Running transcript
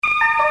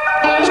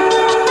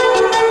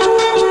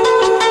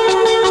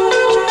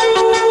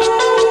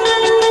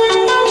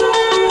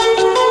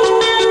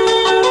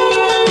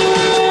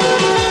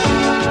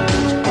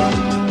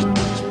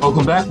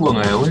Welcome back, Long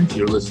Island.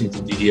 You're listening to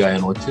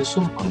DDI on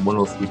Autism on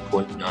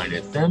 103.9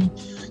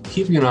 FM,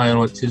 keeping an eye on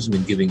autism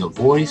and giving a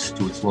voice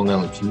to its Long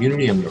Island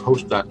community. I'm your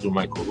host, Dr.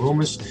 Michael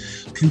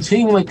Romas,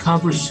 continuing my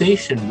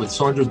conversation with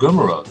Saundra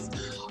Gomerove,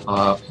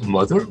 a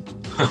mother,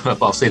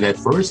 I'll say that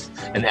first,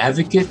 an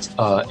advocate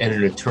and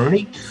an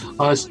attorney.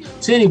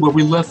 Sandy, where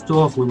we left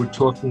off, we were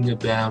talking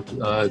about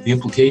the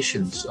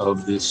implications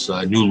of this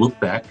new look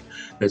back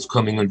that's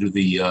coming under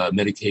the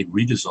Medicaid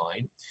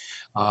redesign.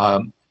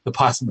 The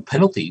possible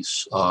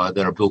penalties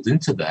that are built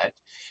into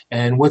that,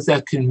 and what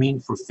that can mean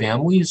for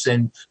families,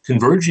 and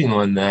converging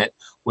on that,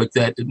 what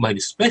that might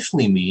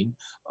especially mean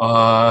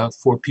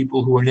for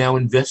people who are now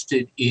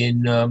invested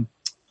in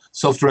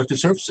self-directed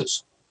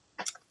services.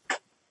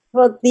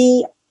 Well,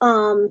 the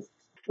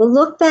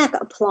look back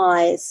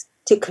applies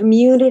to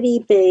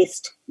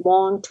community-based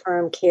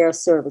long-term care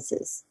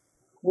services.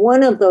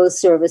 One of those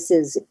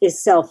services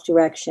is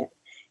self-direction.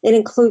 It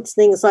includes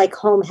things like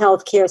home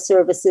health care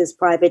services,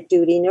 private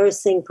duty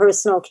nursing,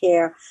 personal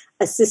care,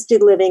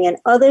 assisted living, and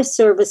other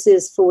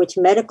services for which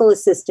medical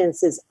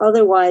assistance is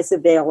otherwise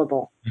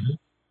available,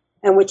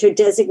 and which are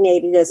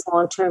designated as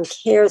long-term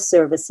care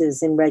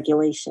services in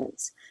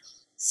regulations.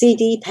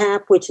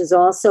 CDPAP, which is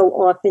also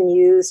often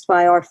used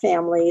by our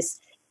families,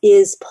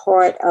 is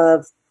part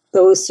of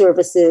those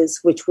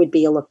services, which would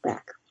be a look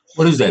back.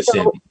 What is that,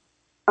 Sandy?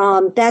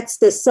 That's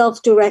the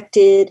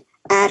self-directed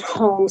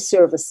at-home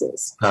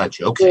services.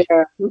 Gotcha. Okay.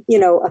 Where,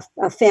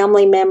 a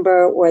family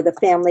member or the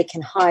family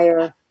can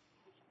hire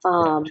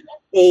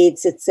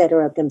aides, et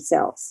cetera,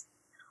 themselves.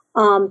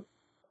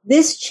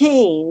 This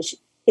change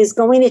is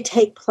going to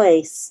take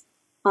place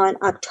on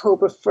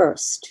October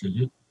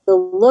 1st. The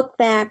look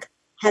back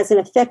has an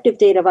effective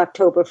date of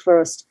October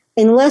 1st,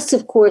 unless,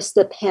 of course,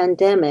 the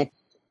pandemic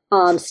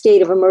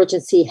state of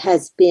emergency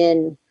has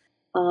been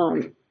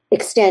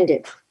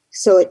extended.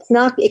 So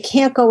it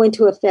can't go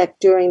into effect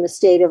during the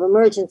state of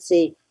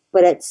emergency,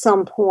 but at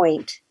some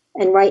point,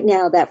 and right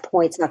now that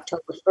point's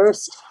October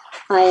 1st.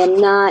 I am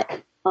not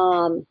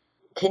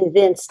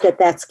convinced that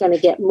that's going to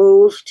get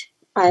moved.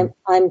 I'm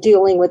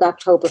dealing with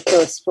October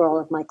 1st for all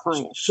of my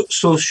clients.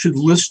 So should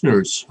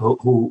listeners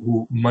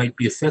who might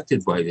be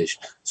affected by this,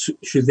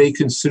 should they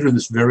consider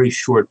this very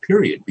short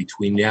period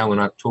between now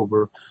and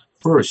October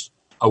 1st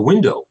a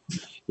window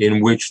in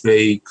which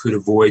they could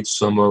avoid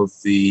some of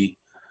the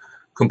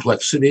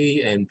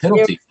complexity and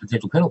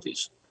potential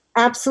penalties?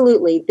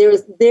 Absolutely.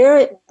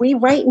 We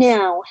right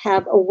now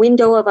have a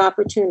window of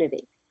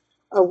opportunity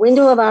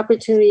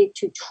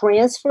to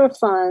transfer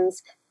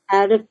funds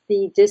out of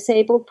the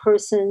disabled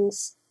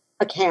person's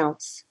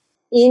accounts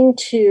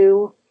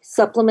into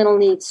supplemental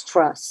needs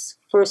trusts,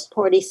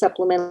 first-party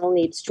supplemental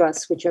needs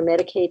trusts, which are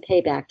Medicaid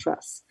payback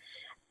trusts.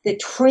 The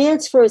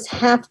transfers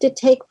have to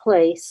take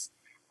place,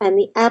 and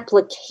the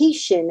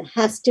application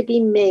has to be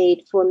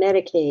made for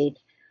Medicaid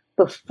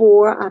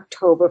before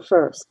October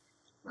 1st.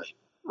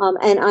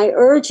 And I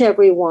urge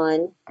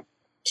everyone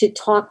to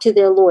talk to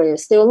their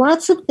lawyers. There are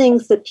lots of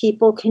things that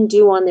people can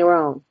do on their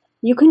own.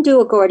 You can do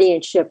a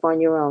guardianship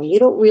on your own. You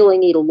don't really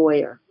need a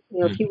lawyer.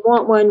 If you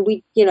want one,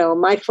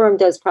 my firm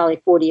does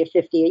probably 40 or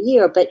 50 a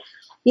year, but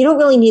you don't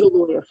really need a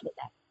lawyer for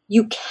that.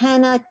 You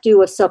cannot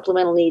do a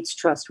supplemental needs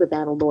trust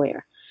without a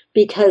lawyer,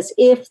 because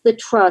if the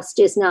trust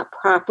is not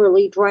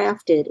properly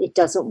drafted, it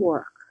doesn't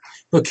work.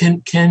 But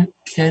can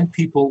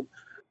people,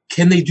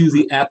 can they do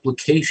the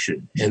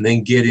application and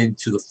then get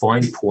into the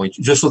fine point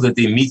just so that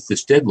they meet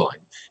this deadline?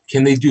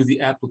 Can they do the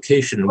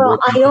application and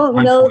work? I don't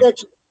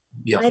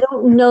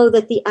know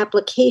that the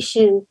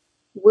application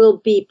will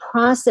be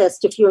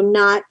processed if you're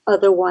not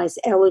otherwise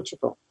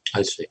eligible.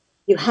 I see.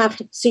 You have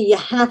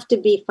to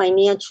be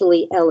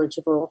financially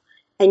eligible,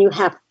 and you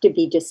have to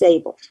be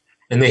disabled.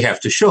 And they have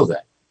to show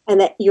that. And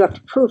that you have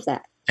to prove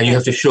that. And you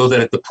have to show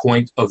that at the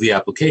point of the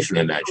application,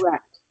 I imagine.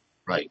 Correct.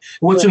 Right.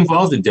 What's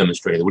involved in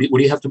demonstrating? What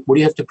do you have to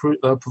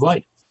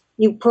provide?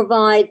 You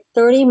provide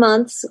 30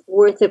 months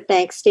worth of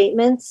bank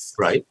statements,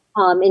 right?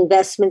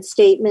 Investment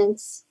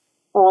statements,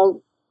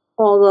 all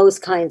those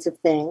kinds of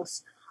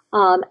things.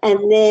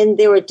 And then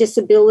there are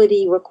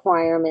disability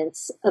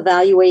requirements,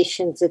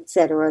 evaluations, et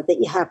cetera,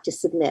 that you have to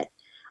submit.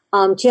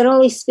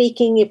 Generally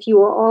speaking, if you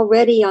are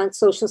already on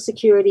Social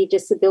Security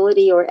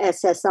Disability or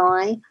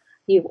SSI,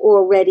 you've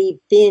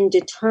already been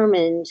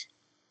determined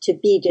to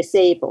be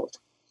disabled.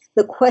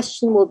 The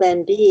question will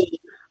then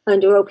be,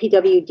 under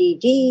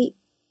OPWDD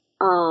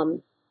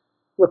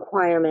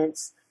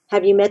requirements,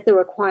 have you met the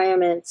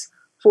requirements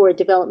for a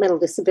developmental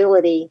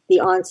disability, the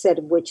onset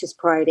of which is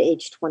prior to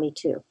age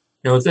 22?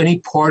 Now, if any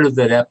part of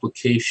that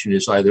application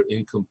is either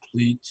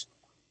incomplete,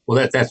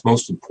 well, that's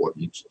most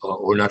important,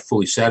 or not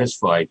fully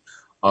satisfied,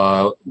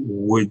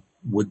 would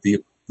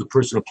the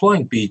person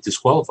applying be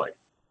disqualified?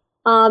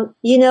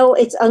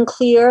 It's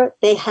unclear.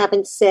 They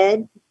haven't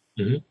said.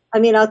 Mm-hmm. I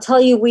mean, I'll tell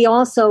you, we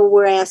also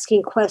were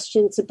asking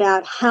questions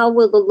about how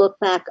will the look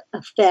back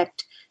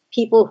affect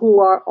people who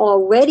are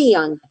already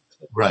on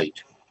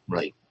Medicaid.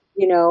 Right.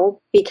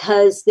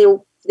 Because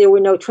there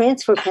were no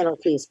transfer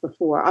penalties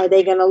before. Are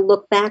they going to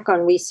look back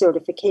on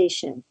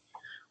recertification?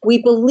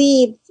 We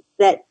believe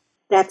that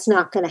that's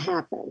not going to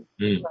happen.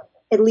 Mm.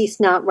 At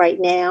least not right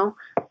now,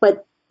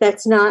 but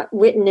that's not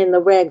written in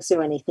the regs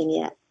or anything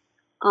yet.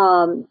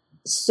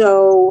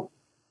 So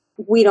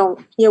we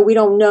don't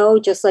know,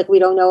 just like we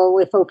don't know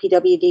if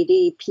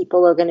OPWDD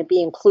people are going to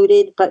be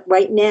included. But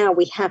right now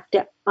we have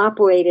to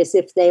operate as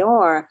if they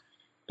are,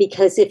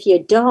 because if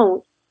you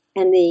don't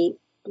and the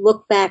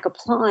look back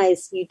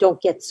applies, you don't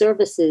get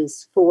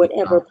services for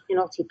whatever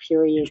penalty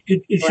period.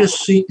 It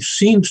just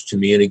seems to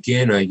me, and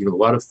again, a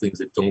lot of things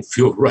that don't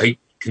feel right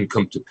can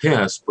come to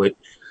pass, but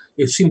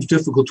it seems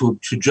difficult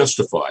to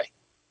justify.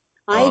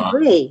 I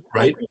agree.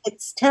 Right? I think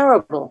it's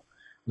terrible.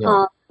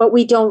 Yeah. But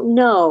we don't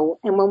know.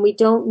 And when we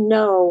don't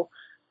know,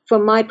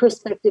 from my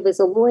perspective as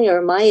a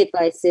lawyer, my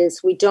advice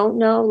is we don't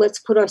know. Let's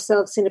put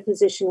ourselves in a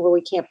position where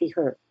we can't be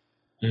hurt.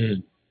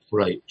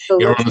 Right. So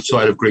you're on the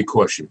side of great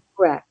caution.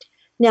 Correct.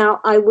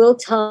 Now, I will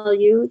tell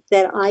you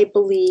that I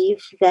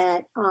believe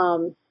that,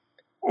 and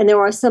there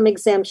are some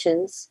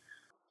exemptions,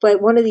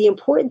 but one of the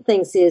important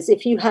things is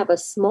if you have a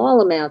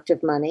small amount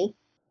of money,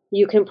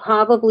 you can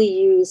probably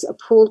use a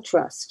pooled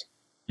trust.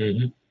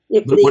 Mm-hmm.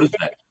 What is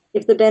that?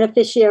 If the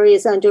beneficiary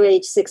is under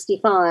age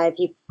 65,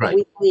 we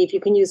believe you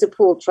can use a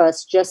pooled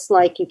trust just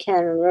like you can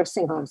in a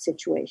nursing home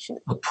situation.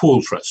 A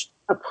pooled trust?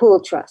 A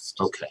pooled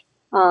trust. Okay.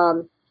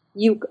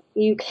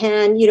 You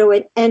can,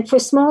 and for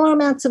smaller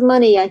amounts of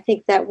money, I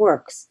think that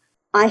works.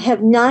 I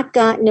have not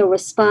gotten a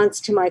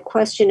response to my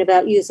question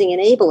about using an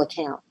ABLE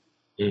account.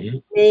 Mm-hmm.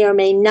 May or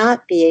may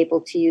not be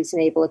able to use an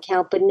ABLE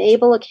account, but an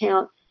ABLE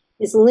account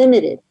is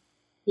limited.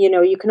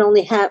 You can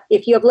only have,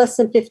 if you have less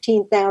than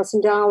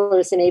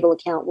 $15,000, an ABLE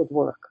account would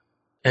work.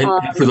 And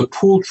for the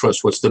pool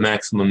trust, what's the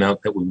maximum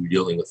amount that we were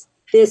dealing with?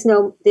 There's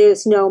no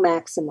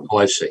maximum. Oh,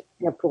 I see.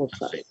 In a pool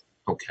trust.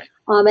 Okay.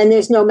 And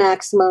there's no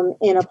maximum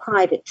in a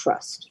private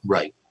trust.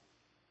 Right.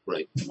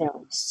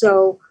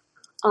 So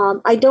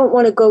I don't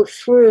want to go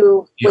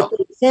through what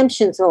the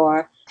exemptions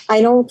are.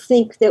 I don't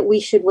think that we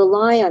should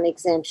rely on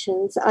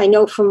exemptions. I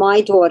know for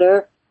my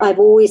daughter, I've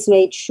always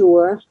made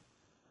sure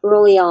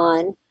early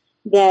on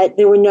that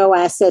there were no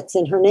assets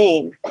in her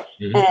name.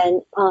 Mm-hmm.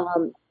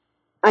 And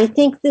I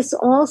think this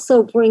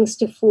also brings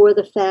to fore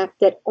the fact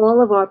that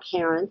all of our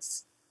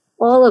parents,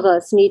 all of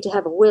us need to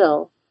have a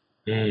will.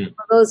 Mm.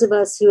 For those of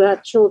us who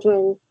have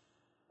children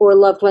or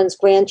loved ones,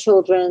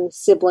 grandchildren,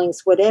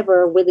 siblings,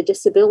 whatever, with a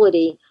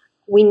disability,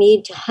 we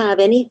need to have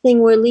anything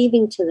we're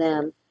leaving to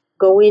them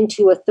go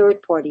into a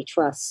third-party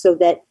trust so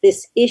that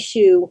this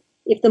issue,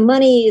 if the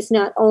money is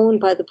not owned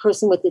by the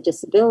person with the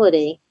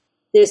disability,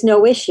 there's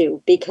no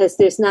issue because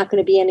there's not going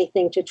to be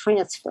anything to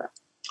transfer.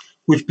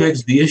 Which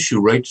begs the issue,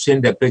 right,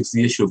 Sam? That begs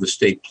the issue of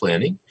estate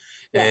planning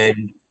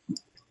and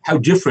how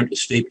different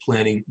estate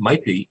planning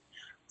might be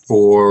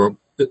for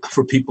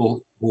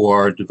people who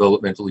are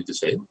developmentally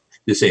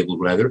disabled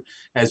rather,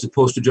 as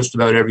opposed to just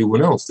about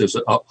everyone else. There's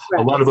a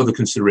lot of other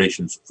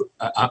considerations,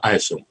 I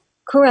assume.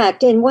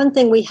 Correct. And one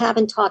thing we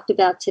haven't talked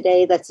about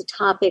today that's a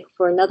topic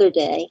for another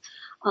day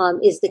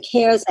is the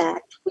CARES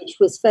Act, which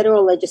was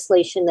federal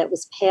legislation that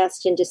was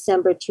passed in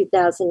December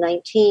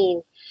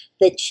 2019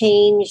 that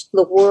changed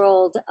the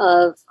world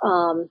of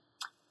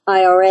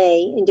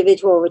IRA,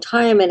 individual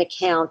retirement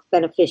account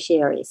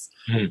beneficiaries,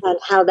 and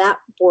how that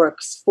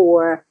works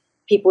for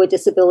people with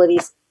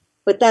disabilities.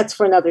 But that's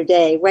for another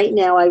day. Right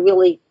now, I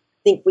really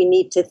think we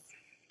need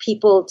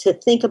people to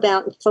think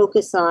about and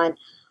focus on,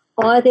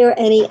 are there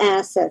any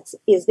assets?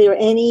 Is there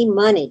any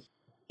money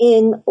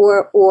in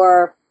or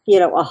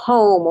a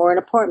home or an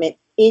apartment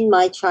in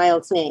my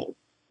child's name?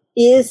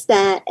 Is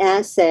that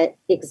asset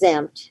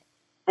exempt?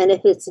 And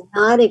if it's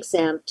not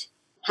exempt,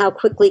 how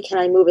quickly can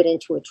I move it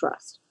into a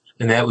trust?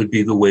 And that would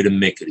be the way to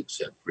make it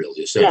exempt,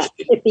 really, essentially.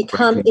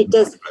 Yeah, it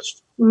does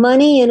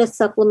money in a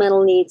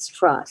supplemental needs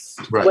trust,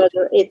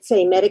 whether it's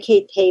a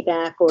Medicaid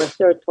payback or a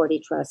third-party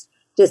trust,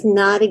 does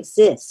not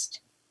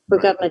exist for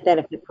government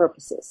benefit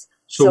purposes.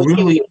 So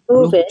really,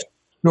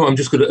 no, I'm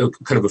just going to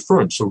kind of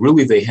affirm. So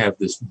really, they have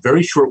this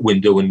very short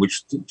window in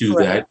which to do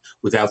that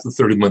without the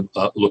 30-month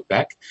look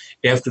back.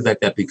 After that,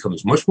 that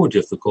becomes much more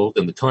difficult,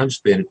 and the time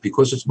span,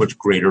 because it's much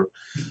greater,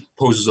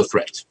 poses a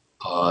threat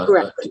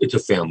to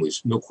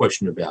families. No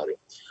question about it.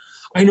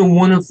 I know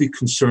one of the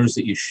concerns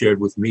that you shared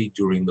with me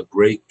during the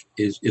break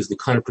is the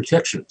kind of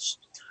protections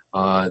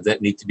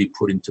that need to be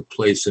put into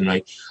place. And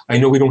I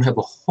know we don't have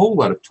a whole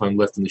lot of time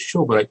left in the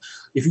show, but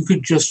if you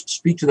could just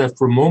speak to that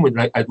for a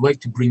moment, I'd like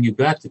to bring you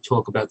back to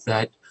talk about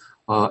that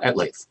at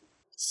length.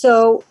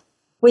 So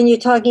when you're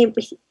talking,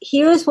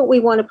 here's what we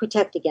want to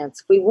protect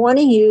against. We want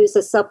to use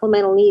a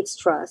supplemental needs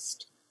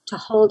trust to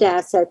hold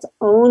assets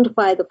owned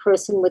by the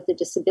person with the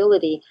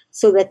disability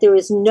so that there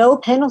is no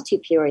penalty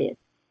period.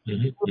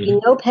 Mm-hmm. There will be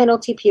no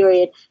penalty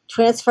period.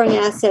 Transferring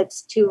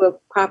assets to a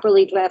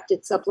properly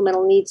drafted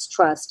supplemental needs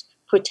trust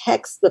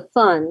protects the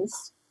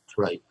funds.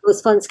 Right.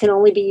 Those funds can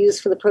only be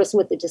used for the person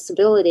with the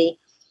disability.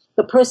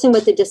 The person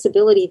with the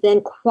disability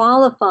then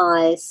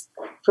qualifies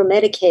for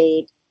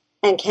Medicaid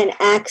and can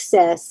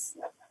access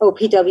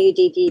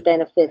OPWDD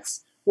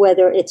benefits,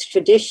 whether it's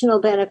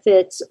traditional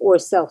benefits or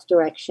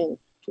self-direction,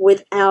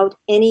 without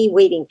any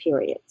waiting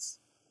periods.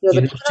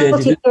 The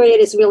penalty period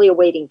is really a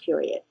waiting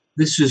period.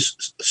 This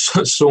is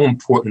so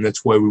important.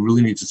 That's why we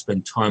really need to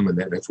spend time on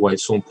that. That's why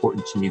it's so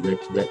important to me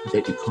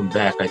that you come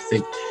back. I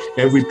think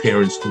every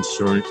parent's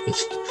concern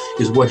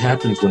is what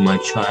happens when my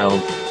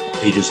child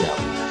ages out.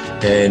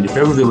 And if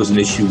ever there was an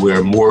issue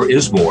where more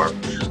is more,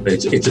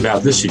 it's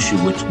about this issue,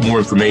 which more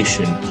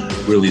information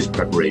really is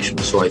preparation.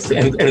 So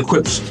and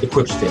equips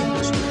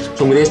families.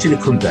 So I'm going to ask you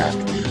to come back.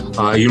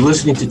 You're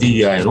listening to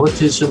DEI and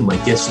Autism. My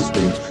guest has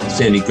been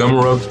Saundra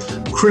Gomerove.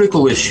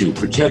 Critical issue: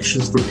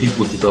 protections for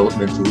people with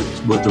developmental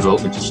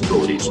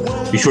disabilities.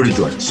 Be sure to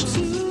join us.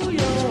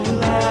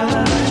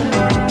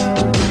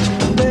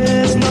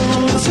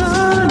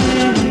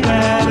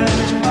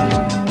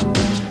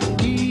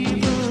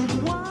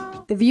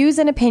 The views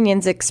and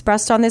opinions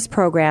expressed on this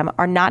program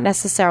are not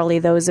necessarily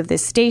those of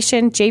this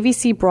station,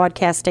 JVC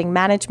Broadcasting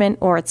Management,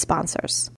 or its sponsors.